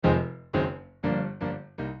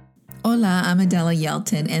Hola, I'm Adela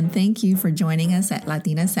Yelton, and thank you for joining us at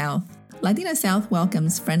Latina South. Latina South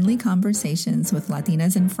welcomes friendly conversations with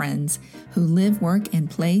Latinas and friends who live, work,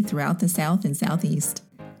 and play throughout the South and Southeast.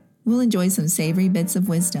 We'll enjoy some savory bits of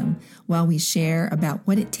wisdom while we share about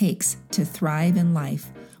what it takes to thrive in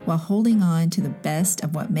life while holding on to the best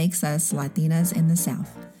of what makes us Latinas in the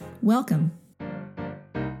South. Welcome.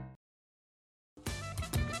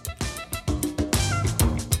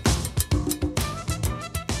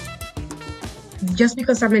 Just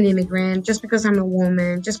because I'm an immigrant, just because I'm a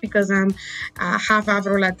woman, just because I'm half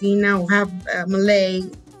Afro-Latina or half Malay,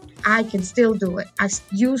 I can still do it.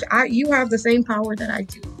 You have the same power that I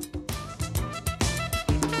do.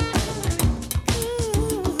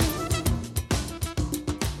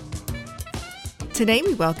 Today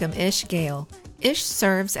we welcome Ish Gale. Ish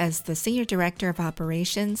serves as the Senior Director of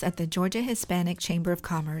Operations at the Georgia Hispanic Chamber of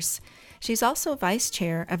Commerce. She's also Vice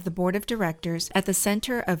Chair of the Board of Directors at the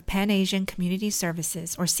Center of Pan-Asian Community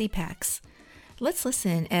Services, or CPACS. Let's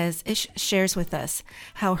listen as Ish shares with us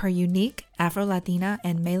how her unique Afro-Latina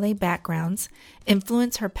and Malay backgrounds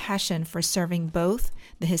influence her passion for serving both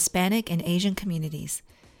the Hispanic and Asian communities.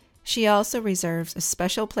 She also reserves a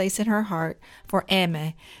special place in her heart for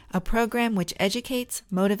AME, a program which educates,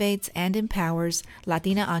 motivates, and empowers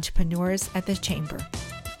Latina entrepreneurs at the Chamber.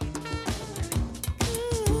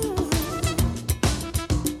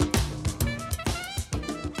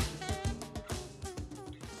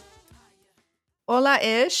 Hola,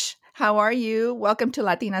 Ish. How are you? Welcome to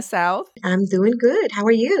Latina South. I'm doing good. How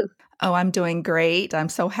are you? Oh, I'm doing great. I'm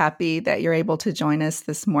so happy that you're able to join us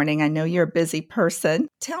this morning. I know you're a busy person.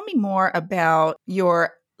 Tell me more about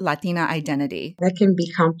your Latina identity. That can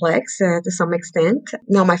be complex to some extent.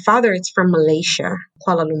 No, my father is from Malaysia,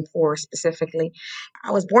 Kuala Lumpur specifically.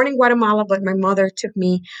 I was born in Guatemala, but my mother took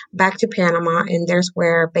me back to Panama, and there's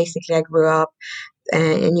where basically I grew up.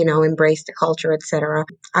 And embrace the culture, etc.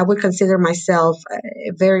 I would consider myself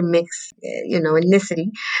a very mixed,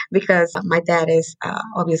 ethnicity, because my dad is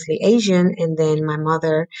obviously Asian, and then my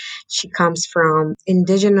mother, she comes from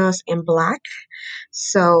indigenous and Black,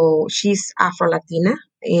 so she's Afro-Latina.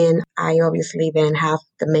 And I obviously then have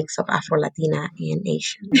the mix of Afro-Latina and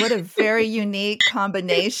Asian. What a very unique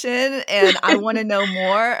combination. And I want to know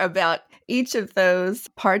more about each of those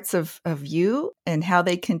parts of you and how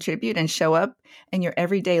they contribute and show up in your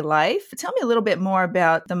everyday life. Tell me a little bit more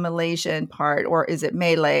about the Malaysian part, or is it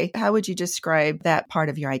Malay? How would you describe that part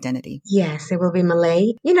of your identity? Yes, it will be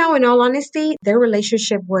Malay. In all honesty, their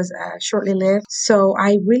relationship was shortly lived. So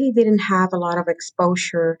I really didn't have a lot of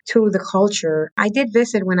exposure to the culture. I did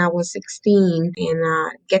visit when I was 16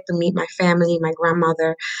 and get to meet my family, my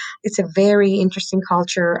grandmother. It's a very interesting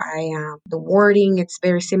culture. The wording, it's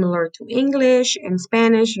very similar to English and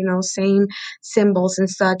Spanish, same symbols and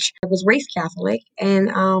such. I was raised Catholic, and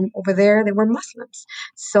over there they were Muslims.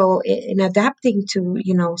 So in adapting to,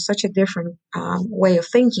 such a different way of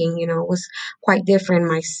thinking, was quite different.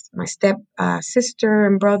 My step sister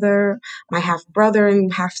and brother, my half brother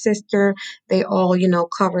and half sister, they all,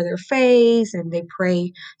 cover their face and they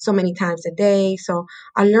pray so many times a day. So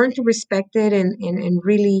I learned to respect it and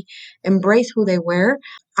really embrace who they were.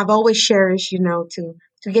 I've always cherished,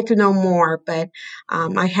 to get to know more, but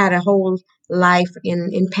I had a whole life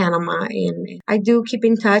in Panama, and I do keep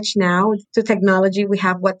in touch now to technology. We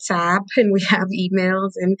have WhatsApp and we have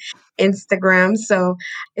emails and Instagram, so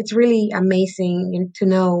it's really amazing to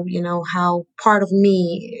know, how part of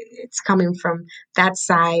me it's coming from that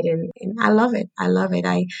side, and I love it.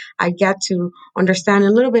 I get to understand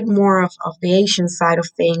a little bit more of the Asian side of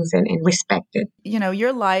things and respect it.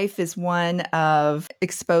 Your life is one of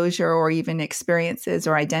exposure or even experiences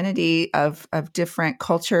or identity of different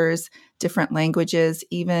cultures, different languages,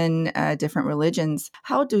 even different religions.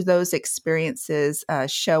 How do those experiences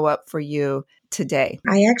show up for you today?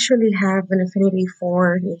 I actually have an affinity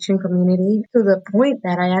for the Asian community, to the point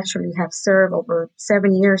that I actually have served over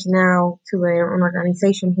 7 years now to an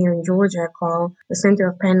organization here in Georgia called the Center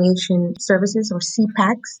of Pan-Asian Services, or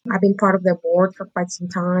CPACS. I've been part of their board for quite some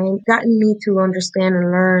time, gotten me to understand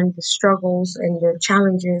and learn the struggles and the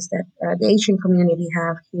challenges that the Asian community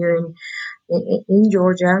have here in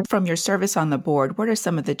Georgia. From your service on the board, what are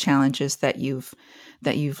some of the challenges that you've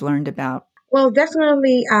learned about? Well,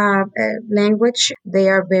 definitely language. They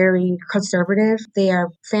are very conservative. They are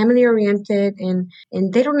family oriented, and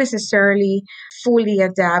they don't necessarily fully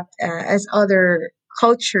adapt as other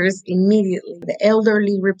cultures immediately. The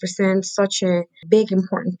elderly represent such a big,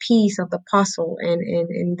 important piece of the puzzle, and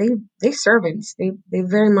they servants. They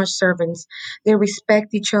very much servants. They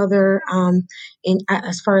respect each other in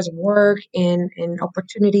as far as work and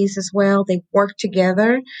opportunities as well. They work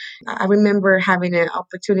together. I remember having an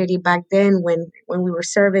opportunity back then when we were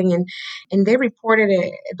serving, and they reported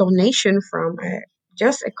a donation from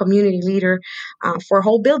just a community leader for a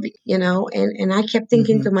whole building, and I kept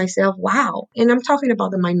thinking Mm-hmm. to myself, wow. And I'm talking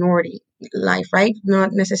about the minority life, right? Not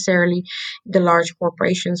necessarily the large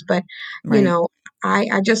corporations, but, you Right. know,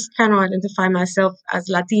 I just kind of identify myself as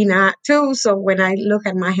Latina too. So when I look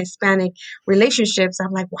at my Hispanic relationships,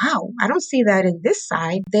 I'm like, wow, I don't see that in this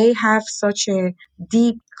side. They have such a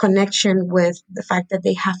deep connection with the fact that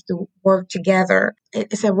they have to work together.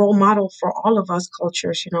 It's a role model for all of us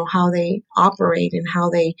cultures, how they operate and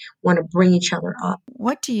how they want to bring each other up.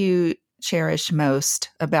 What do you cherish most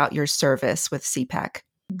about your service with CPAC?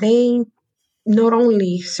 They not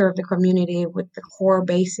only serve the community with the core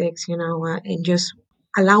basics, and just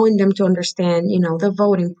allowing them to understand, the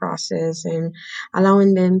voting process and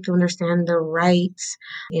allowing them to understand their rights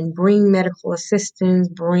and bring medical assistance,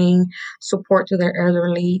 bring support to their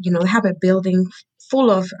elderly. They have a building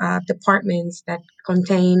full of departments that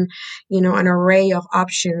contain, an array of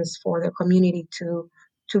options for the community to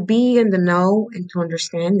be in the know and to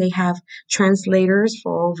understand. They have translators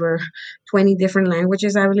for over 20 different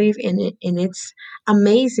languages, I believe, and it's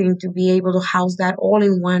amazing to be able to house that all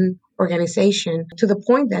in one organization to the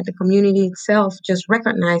point that the community itself just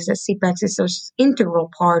recognized that CPACs is such an integral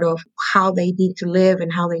part of how they need to live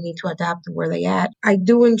and how they need to adapt to where they at. I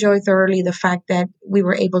do enjoy thoroughly the fact that we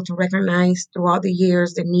were able to recognize throughout the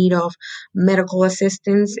years the need of medical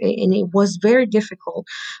assistance, and it was very difficult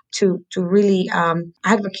to really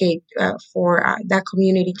advocate for that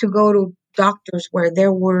community to go to doctors where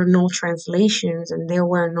there were no translations and there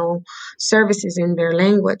were no services in their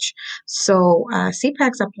language. So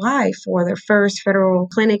CPACs applied for their first federal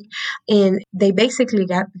clinic, and they basically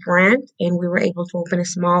got the grant, and we were able to open a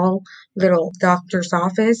small little doctor's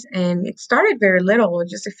office. And it started very little,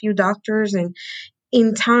 just a few doctors, and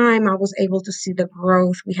in time, I was able to see the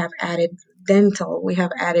growth. We have added dental, we have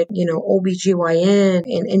added, OBGYN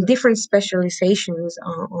and different specializations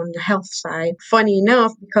on the health side. Funny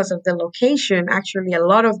enough, because of the location, actually, a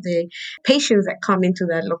lot of the patients that come into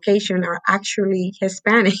that location are actually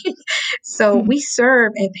Hispanic. So we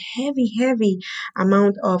serve a heavy, heavy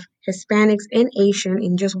amount of Hispanics and Asian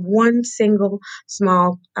in just one single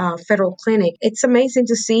small federal clinic. It's amazing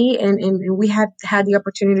to see, and we had had the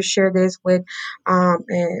opportunity to share this with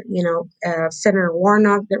Senator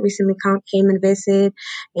Warnock that recently came and visited,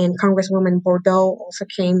 and Congresswoman Bordeaux also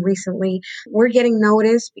came recently. We're getting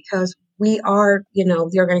noticed because we are,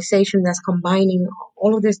 the organization that's combining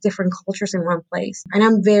all of these different cultures in one place. And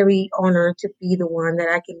I'm very honored to be the one that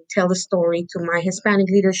I can tell the story to my Hispanic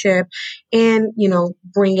leadership and,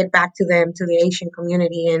 bring it back to them, to the Asian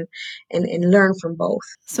community, and learn from both.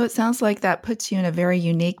 So it sounds like that puts you in a very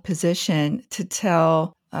unique position to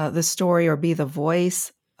tell the story or be the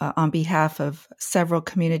voice on behalf of several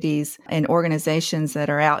communities and organizations that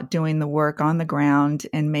are out doing the work on the ground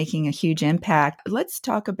and making a huge impact. Let's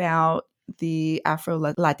talk about the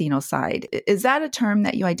Afro-Latino side. Is that a term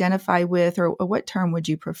that you identify with, or what term would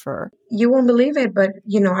you prefer? You won't believe it, but,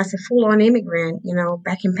 as a full-on immigrant,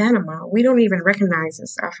 back in Panama, we don't even recognize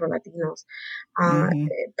us Afro-Latinos. Uh, Mm-hmm.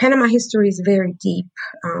 Panama history is very deep.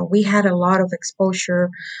 We had a lot of exposure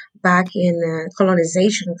back in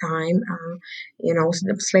colonization time.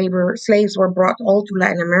 Slaves were brought all to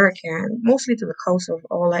Latin America, and mostly to the coast of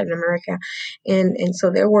all Latin America. And so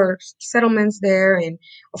there were settlements there, and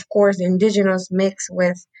of course, the indigenous mix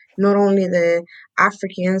with not only the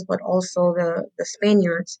Africans, but also the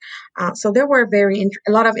Spaniards. So there were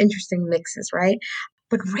a lot of interesting mixes, right?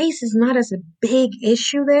 But race is not as a big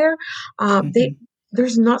issue there. Mm-hmm.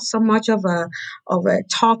 There's not so much of a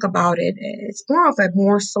talk about it. It's more of a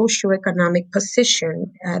more socioeconomic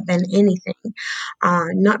position than anything.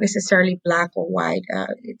 Not necessarily black or white.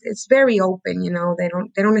 It's very open. They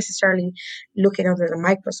don't necessarily look at it under the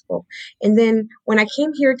microscope. And then when I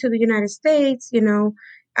came here to the United States,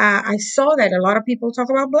 I saw that a lot of people talk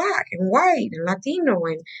about black and white and Latino,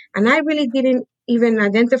 and I really didn't even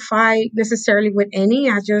identify necessarily with any.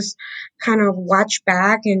 I just kind of watch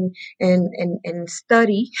back and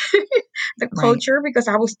study the Right. culture because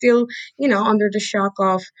I was still, under the shock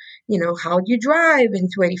of, how do you drive in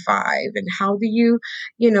 285 and how do you,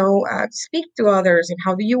 speak to others and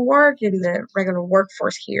how do you work in the regular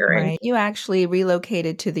workforce here? And Right. You actually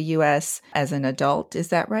relocated to the U.S. as an adult. Is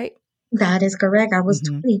that right? That is correct. I was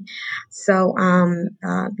Hmm. 20. So,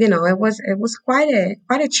 it was quite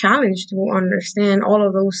a challenge to understand all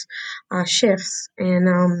of those shifts. And,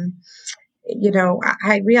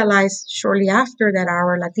 I realized shortly after that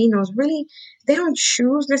our Latinos really, they don't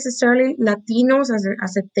choose necessarily Latinos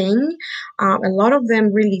as a thing. A lot of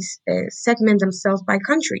them really segment themselves by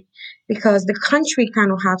country because the country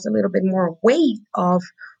kind of has a little bit more weight of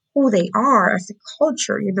who they are as a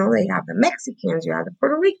culture. They have the Mexicans, you have the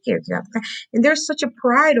Puerto Ricans, and there's such a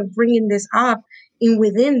pride of bringing this up in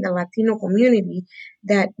within the Latino community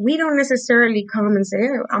that we don't necessarily come and say,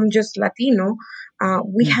 oh, I'm just Latino.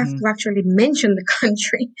 We have Hmm. to actually mention the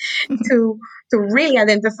country to to really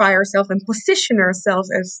identify ourselves and position ourselves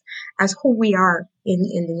as who we are in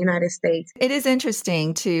the United States. It is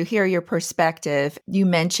interesting to hear your perspective. You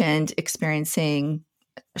mentioned experiencing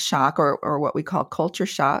shock or what we call culture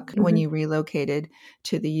shock when Mhm. you relocated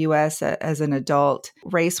to the US as an adult.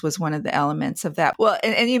 Race was one of the elements of that. Well,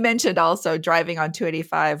 and you mentioned also driving on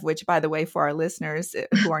 285, which, by the way, for our listeners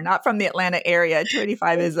who are not from the Atlanta area,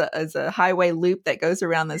 285 is a highway loop that goes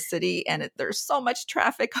around the city, and there's so much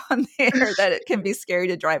traffic on there that it can be scary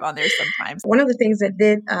to drive on there sometimes. One of the things that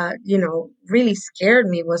did, really scared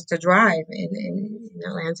me was to drive in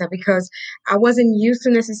Atlanta because I wasn't used to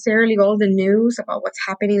necessarily all the news about what's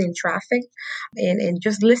happening in traffic and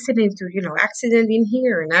just listening to, accident in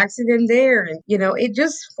here and accident there. And, it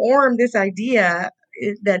just formed this idea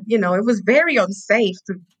that, it was very unsafe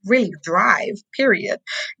to really drive, period.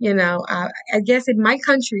 I guess in my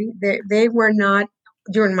country, they were not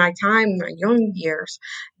during my time, my young years,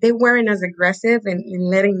 they weren't as aggressive in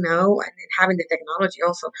letting know and having the technology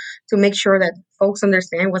also to make sure that folks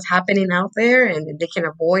understand what's happening out there and they can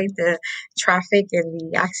avoid the traffic and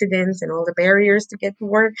the accidents and all the barriers to get to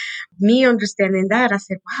work. Me understanding that, I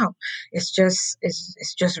said, wow, it's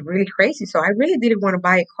just really crazy. So I really didn't want to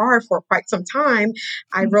buy a car for quite some time.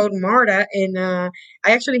 I rode MARTA and I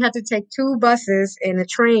actually had to take two buses and a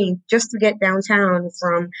train just to get downtown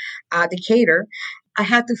from Decatur. I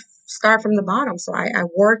had to start from the bottom. So I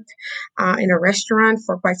worked in a restaurant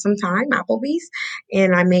for quite some time, Applebee's,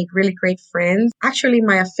 and I made really great friends. Actually,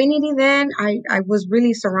 my affinity then, I was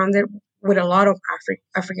really surrounded with a lot of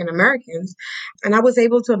African Americans, and I was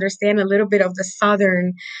able to understand a little bit of the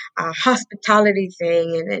Southern hospitality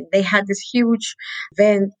thing. And they had this huge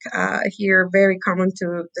event here, very common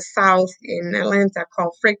to the South in Atlanta,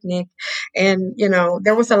 called Freaknik. And,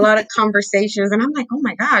 there was a lot of conversations, and I'm like, oh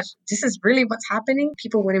my gosh, this is really what's happening.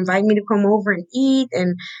 People would invite me to come over and eat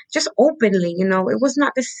and just openly, it was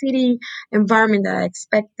not the city environment that I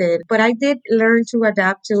expected, but I did learn to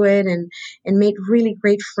adapt to it and made really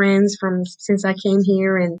great friends from since I came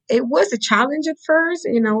here. And it was a challenge at first,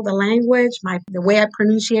 the language, the way I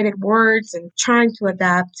pronunciated words and trying to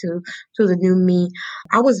adapt to the new me.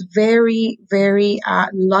 I was very, very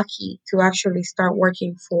lucky to actually start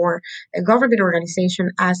working for a government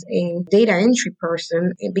organization as a data entry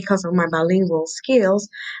person because of my bilingual skills.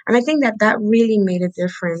 And I think that that really made a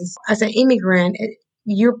difference. As an immigrant,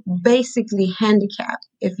 you're basically handicapped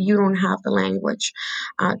if you don't have the language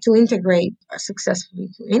to integrate successfully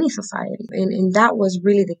to any society. And that was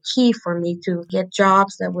really the key for me to get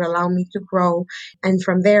jobs that would allow me to grow. And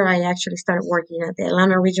from there, I actually started working at the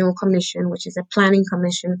Atlanta Regional Commission, which is a planning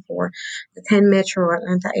commission for the 10 metro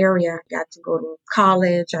Atlanta area. I got to go to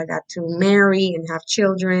college. I got to marry and have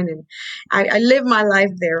children. And I lived my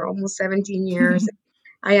life there almost 17 years.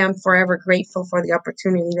 I am forever grateful for the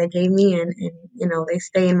opportunity they gave me, and they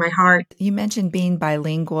stay in my heart. You mentioned being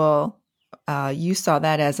bilingual. You saw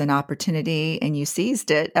that as an opportunity and you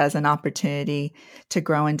seized it as an opportunity to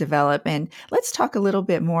grow and develop. And let's talk a little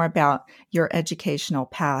bit more about your educational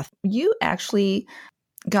path. You actually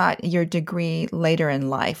got your degree later in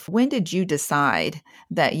life. When did you decide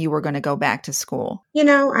that you were going to go back to school?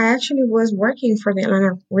 I actually was working for the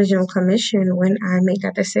Atlanta Regional Commission when I made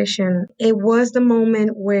that decision. It was the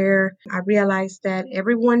moment where I realized that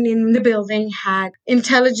everyone in the building had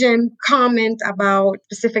intelligent comment about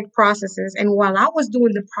specific processes. And while I was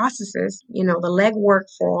doing the processes, the legwork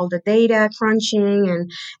for all the data crunching,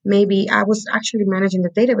 and maybe I was actually managing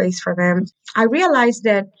the database for them, I realized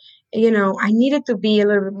that I needed to be a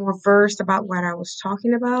little bit more versed about what I was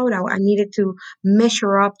talking about. I needed to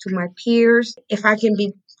measure up to my peers. If I can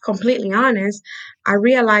be completely honest, I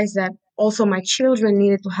realized that also my children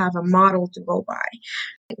needed to have a model to go by.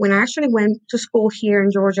 When I actually went to school here in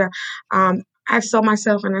Georgia, I saw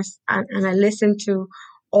myself and I listened to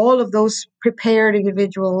all of those prepared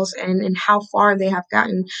individuals and how far they have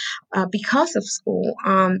gotten because of school.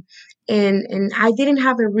 And I didn't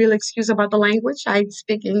have a real excuse about the language. I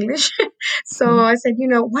speak English. So I said,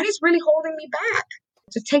 what is really holding me back?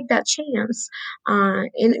 to take that chance.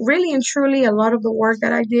 And really and truly, a lot of the work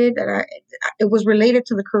that I did, it was related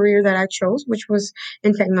to the career that I chose, which was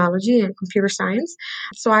in technology and computer science.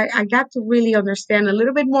 So I got to really understand a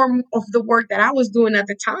little bit more of the work that I was doing at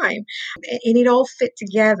the time, and it all fit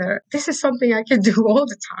together. This is something I can do all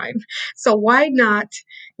the time. So why not,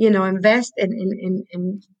 invest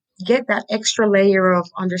in get that extra layer of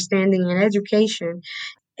understanding and education,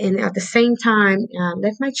 and at the same time,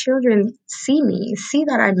 let my children see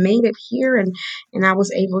that I made it here, and I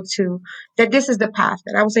was able to, that this is the path,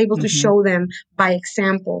 that I was able to Hmm. show them by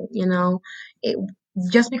example. It,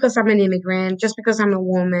 just because I'm an immigrant, just because I'm a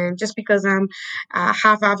woman, just because I'm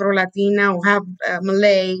half Afro Latina or half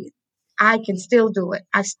Malay, I can still do it.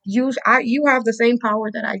 You have the same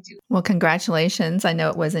power that I do. Well, congratulations. I know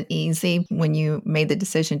it wasn't easy when you made the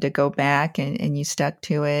decision to go back and you stuck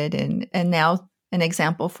to it. And now an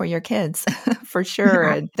example for your kids for sure.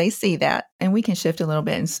 And they see that. And we can shift a little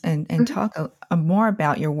bit and talk more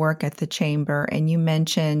about your work at the chamber. And you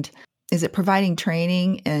mentioned, is it providing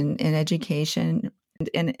training and education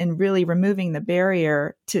and really removing the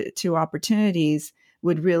barrier to opportunities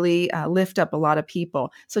would really lift up a lot of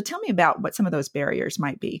people. So tell me about what some of those barriers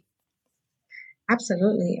might be.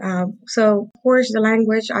 Absolutely. So, of course, the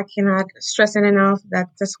language, I cannot stress it enough.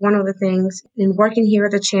 That's one of the things. In working here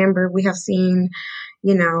at the chamber, we have seen,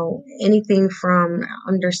 anything from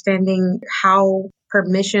understanding how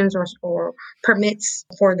permissions or permits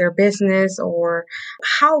for their business, or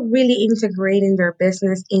how really integrating their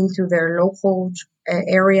business into their local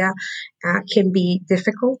area can be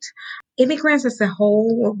difficult. Immigrants as a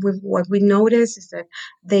whole, what we notice is that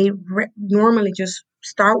they normally just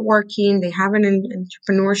start working, they have an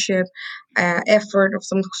entrepreneurship effort of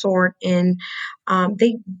some sort, and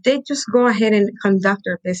they just go ahead and conduct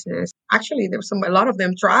their business. Actually, a lot of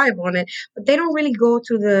them thrive on it, but they don't really go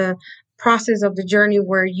to the process of the journey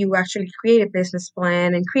where you actually create a business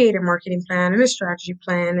plan and create a marketing plan and a strategy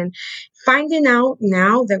plan. And finding out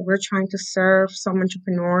now that we're trying to serve some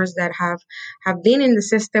entrepreneurs that have been in the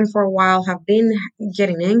system for a while, have been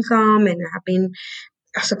getting income, and have been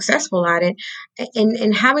successful at it,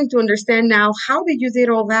 and having to understand now, how did you did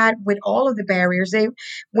all that with all of the barriers.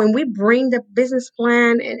 When we bring the business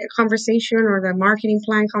plan and a conversation, or the marketing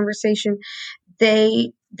plan conversation,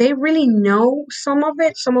 they really know some of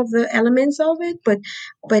it, some of the elements of it,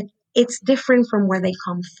 but it's different from where they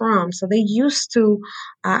come from. So they used to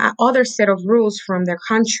other set of rules from their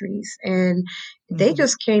countries, and they Mm-hmm.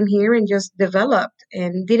 just came here and just developed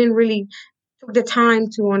and didn't really took the time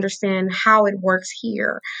to understand how it works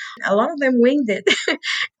here. A lot of them winged it.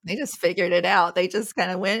 They just figured it out. They just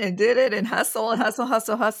kind of went and did it and hustle and hustle,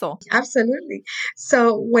 hustle, hustle. Absolutely.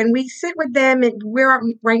 So when we sit with them, and we're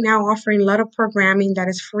right now offering a lot of programming that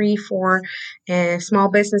is free for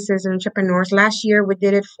small businesses and entrepreneurs. Last year, we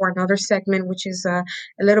did it for another segment, which is a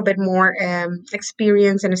little bit more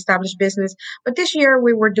experience and established business. But this year,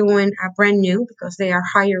 we were doing brand new, because they are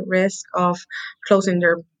higher risk of closing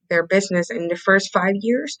their business in the first 5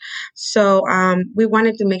 years. So we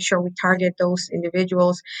wanted to make sure we target those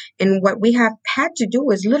individuals. And what we have had to do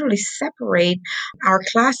is literally separate our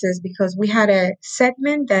classes, because we had a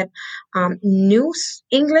segment that knew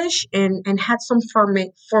English and had some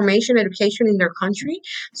formation education in their country.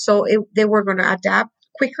 So they were going to adapt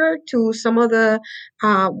quicker to some of the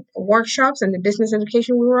workshops and the business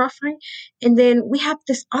education we were offering. And then we have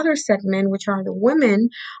this other segment, which are the women,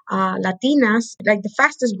 Latinas, like the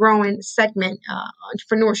fastest growing segment,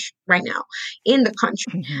 entrepreneurs right now in the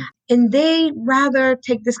country. Mm-hmm. And they rather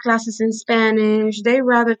take these classes in Spanish. They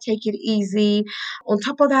rather take it easy. On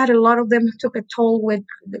top of that, a lot of them took a toll with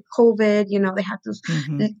the COVID. They had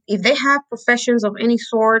Mm-hmm. to, if they have professions of any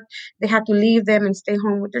sort, they had to leave them and stay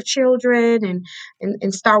home with their children,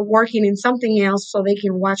 and start working in something else so they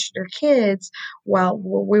can watch their kids while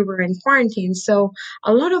we were in quarantine. So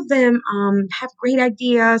a lot of them have great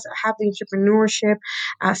ideas, have the entrepreneurship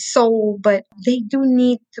soul, but they do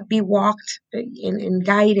need to be walked and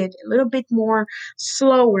guided a little bit more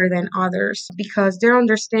slower than others, because their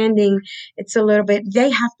understanding, it's a little bit, they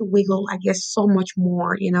have to wiggle, I guess, so much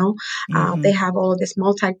more. Mm-hmm. They have all of this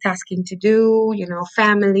multitasking to do,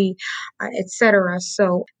 family, etc.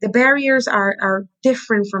 So the barriers are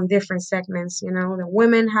different from different segments. The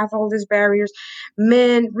women have all these barriers.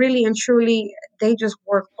 Men, really and truly, they just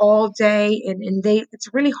work all day, and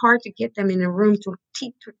it's really hard to get them in a room to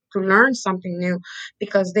teach, to learn something new,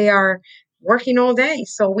 because they are working all day.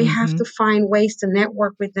 So we have Mm-hmm. to find ways to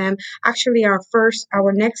network with them. Actually, our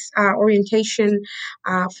next orientation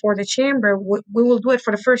for the chamber, we will do it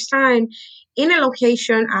for the first time in a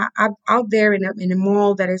location out there in a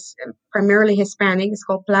mall that is primarily Hispanic. It's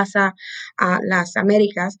called Plaza Las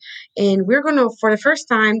Americas. And for the first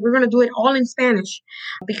time, we're going to do it all in Spanish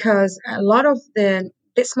because a lot of the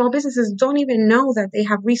small businesses don't even know that they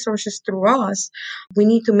have resources through us. We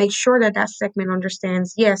need to make sure that that segment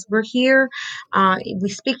understands, yes, we're here, we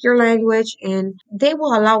speak your language, and they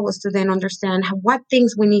will allow us to then understand what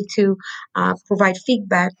things we need to provide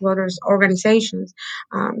feedback to other organizations.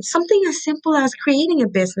 Something as simple as creating a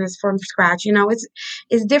business from scratch.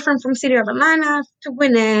 It's different from City of Atlanta to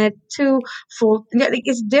Gwinnett to full.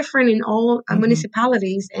 It's different in all Mm-hmm.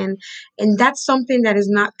 municipalities, and that's something that is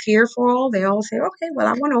not clear for all. They all say, okay, well,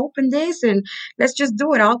 I want to open this and let's just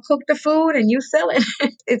do it. I'll cook the food and you sell it.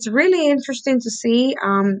 It's really interesting to see.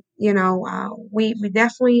 We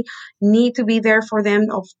definitely need to be there for them.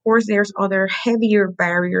 Of course, there's other heavier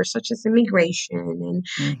barriers such as immigration and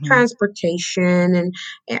Mm-hmm. transportation and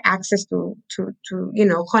access to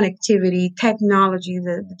connectivity, technology,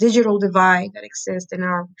 the digital divide that exists in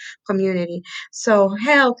our community. So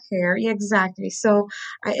healthcare, yeah, exactly. So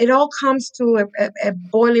it all comes to a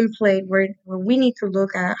boiling plate where we need to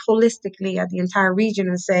look at holistically at the entire region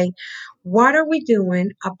and say, what are we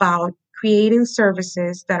doing about creating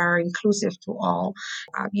services that are inclusive to all?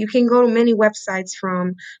 You can go to many websites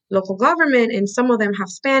from local government, and some of them have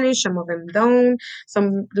Spanish, some of them don't.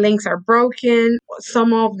 Some links are broken.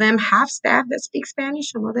 Some of them have staff that speak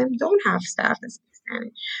Spanish, some of them don't have staff that speak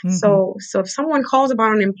Spanish. Mm-hmm. So if someone calls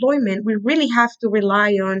about unemployment, we really have to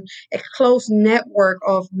rely on a close network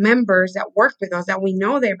of members that work with us that we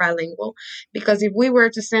know they're bilingual. Because if we were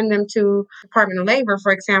to send them to Department of Labor,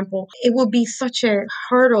 for example, it would be such a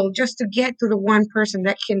hurdle just to get to the one person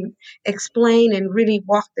that can explain and really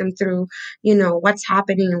walk them through, what's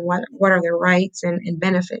happening and what are their rights and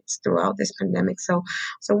benefits throughout this pandemic. So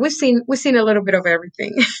we've seen a little bit of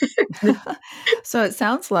everything. So it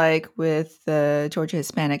sounds like with the Georgia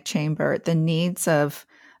Hispanic Chamber, the needs of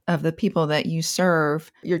the people that you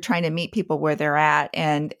serve, you're trying to meet people where they're at,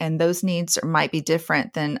 and those needs might be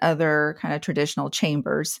different than other kind of traditional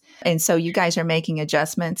chambers. And so you guys are making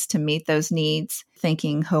adjustments to meet those needs,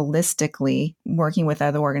 thinking holistically, working with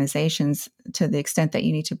other organizations to the extent that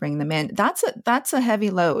you need to bring them in. That's a heavy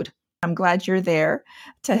load. I'm glad you're there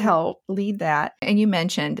to help lead that. And you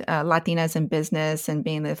mentioned Latinas in business and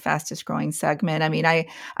being the fastest growing segment. I mean,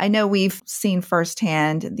 I know we've seen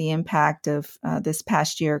firsthand the impact of this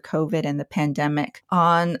past year, COVID and the pandemic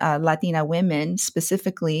on Latina women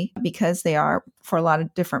specifically because they are, for a lot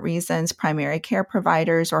of different reasons, primary care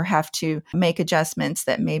providers or have to make adjustments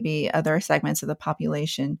that maybe other segments of the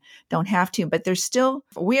population don't have to. But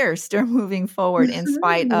we're still moving forward in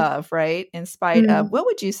spite of, right? In spite of, what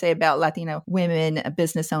would you say about Latino women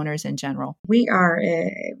business owners in general? We are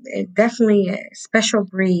definitely a special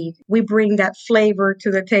breed. We bring that flavor to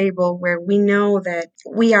the table where we know that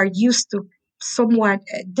we are used to somewhat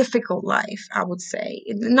a difficult life, I would say.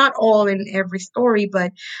 Not all in every story,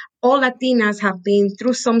 but all Latinas have been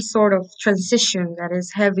through some sort of transition that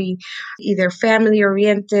is heavy, either family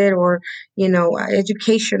oriented or,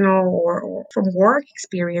 educational or from work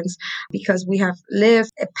experience, because we have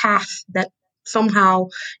lived a path that somehow,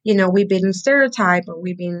 we've been stereotyped or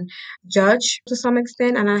we've been judged to some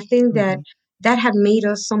extent. And I think that Mm-hmm. that had made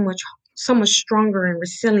us so much stronger and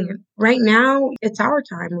resilient. Right now, it's our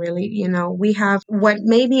time, really. We have what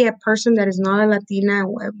maybe a person that is not a Latina,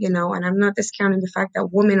 and I'm not discounting the fact that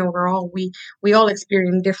women overall, we all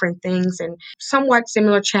experience different things and somewhat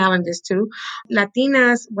similar challenges too.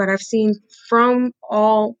 Latinas, what I've seen from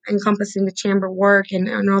all encompassing the chamber work and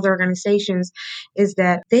other organizations is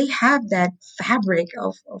that they have that fabric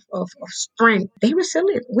of strength. They're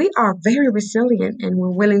resilient. We are very resilient and we're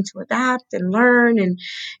willing to adapt and learn and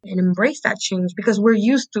embrace that change because we're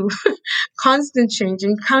used to constant change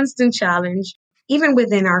and constant challenge. Even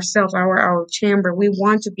within ourselves, our chamber, we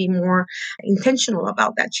want to be more intentional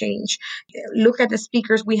about that change. Look at the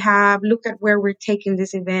speakers we have, look at where we're taking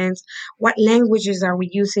these events, what languages are we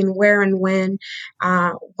using, where and when,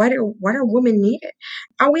 what are women needed.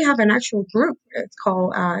 We have an actual group. It's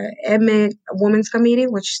called EMED Women's Committee,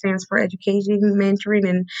 which stands for Educating, Mentoring,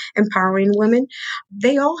 and Empowering Women.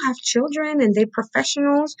 They all have children and they're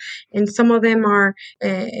professionals, and some of them are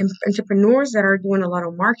entrepreneurs that are doing a lot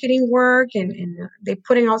of marketing work, and they're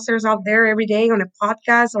putting ourselves out there every day on a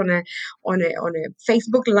podcast, on a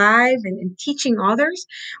Facebook Live, and teaching others.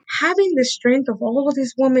 Having the strength of all of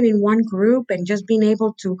these women in one group and just being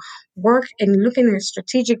able to work and look in a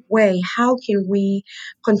strategic way. How can we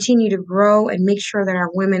continue to grow and make sure that our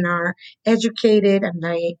women are educated and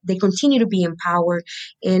they continue to be empowered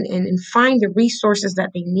and find the resources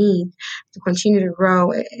that they need to continue to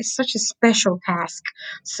grow? It's such a special task.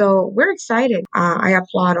 So we're excited. I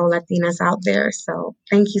applaud all Latinas out there. So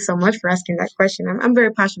thank you so much for asking that question. I'm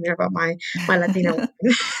very passionate about my Latina women.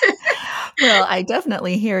 Well, I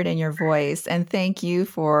definitely hear it in your voice. And thank you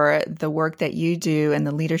for the work that you do and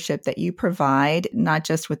the leadership that you provide, not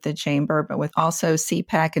just with the Chamber, but with also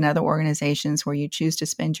CPAC and other organizations where you choose to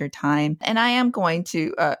spend your time. And I am going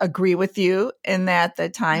to agree with you in that the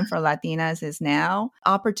time for Latinas is now.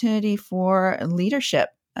 Opportunity for leadership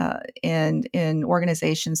in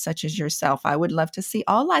organizations such as yourself. I would love to see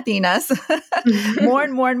all Latinas more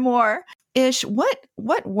and more and more. Ish,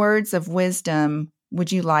 what words of wisdom would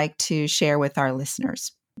you like to share with our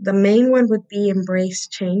listeners? The main one would be embrace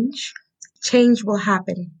change. Change will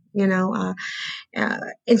happen. A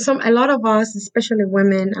lot of us, especially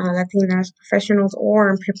women, Latinas, professionals or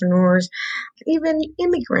entrepreneurs, even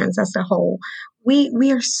immigrants as a whole,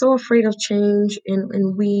 we are so afraid of change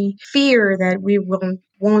and we fear that we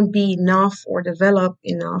won't be enough or develop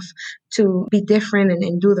enough to be different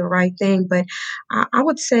and do the right thing. But I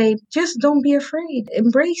would say just don't be afraid.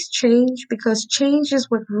 Embrace change, because change is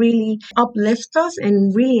what really uplifts us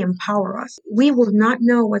and really empower us. We will not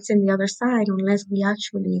know what's in the other side unless we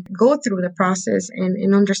actually go through the process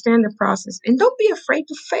and understand the process. And don't be afraid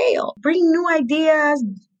to fail. Bring new ideas.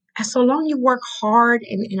 So long you work hard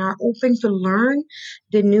and are open to learn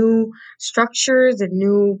the new structures, the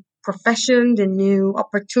new profession, the new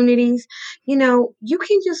opportunities, you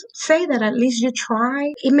can just say that at least you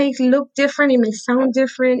try. It may look different. It may sound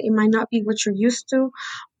different. It might not be what you're used to.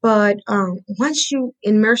 But once you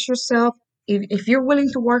immerse yourself, if you're willing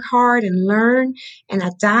to work hard and learn and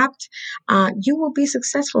adapt, you will be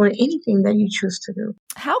successful in anything that you choose to do.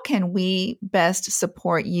 How can we best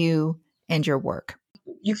support you and your work?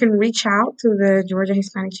 You can reach out to the Georgia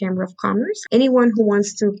Hispanic Chamber of Commerce. Anyone who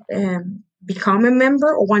wants to become a member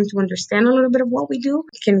or want to understand a little bit of what we do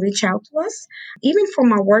can reach out to us. Even for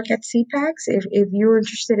my work at CPACs, if you're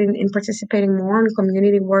interested in participating more in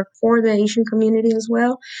community work for the Asian community as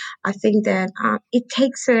well, I think that it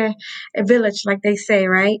takes a village, like they say,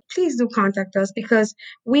 right? Please do contact us, because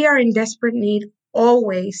we are in desperate need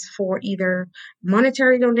always for either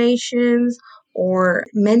monetary donations or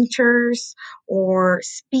mentors or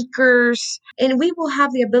speakers. And we will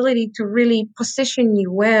have the ability to really position you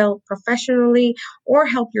well professionally or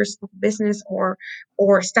help your business or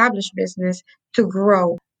established business to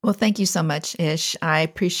grow. Well, thank you so much, Ish. I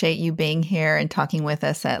appreciate you being here and talking with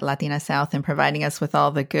us at Latina South and providing us with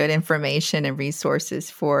all the good information and resources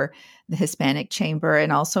for the Hispanic Chamber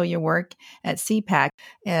and also your work at CPAC.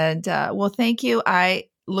 And well, thank you. I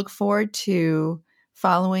look forward to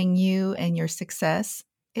following you and your success,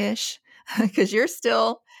 Ish, because you're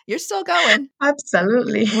still going.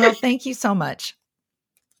 Absolutely. Well, thank you so much.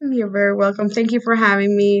 You're very welcome. Thank you for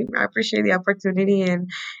having me. I appreciate the opportunity, and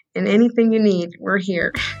anything you need, we're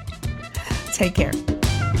here. Take care.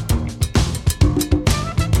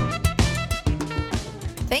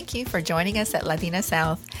 Thank you for joining us at Latina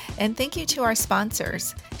South, and thank you to our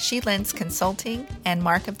sponsors, She Lends Consulting and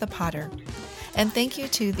Mark of the Potter. And thank you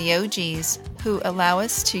to the OGs who allow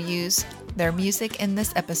us to use their music in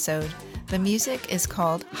this episode. The music is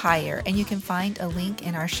called Higher, and you can find a link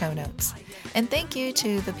in our show notes. And thank you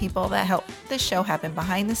to the people that help this show happen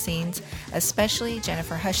behind the scenes, especially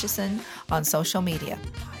Jennifer Hutchison on social media.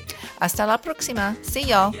 Hasta la próxima. See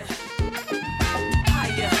y'all.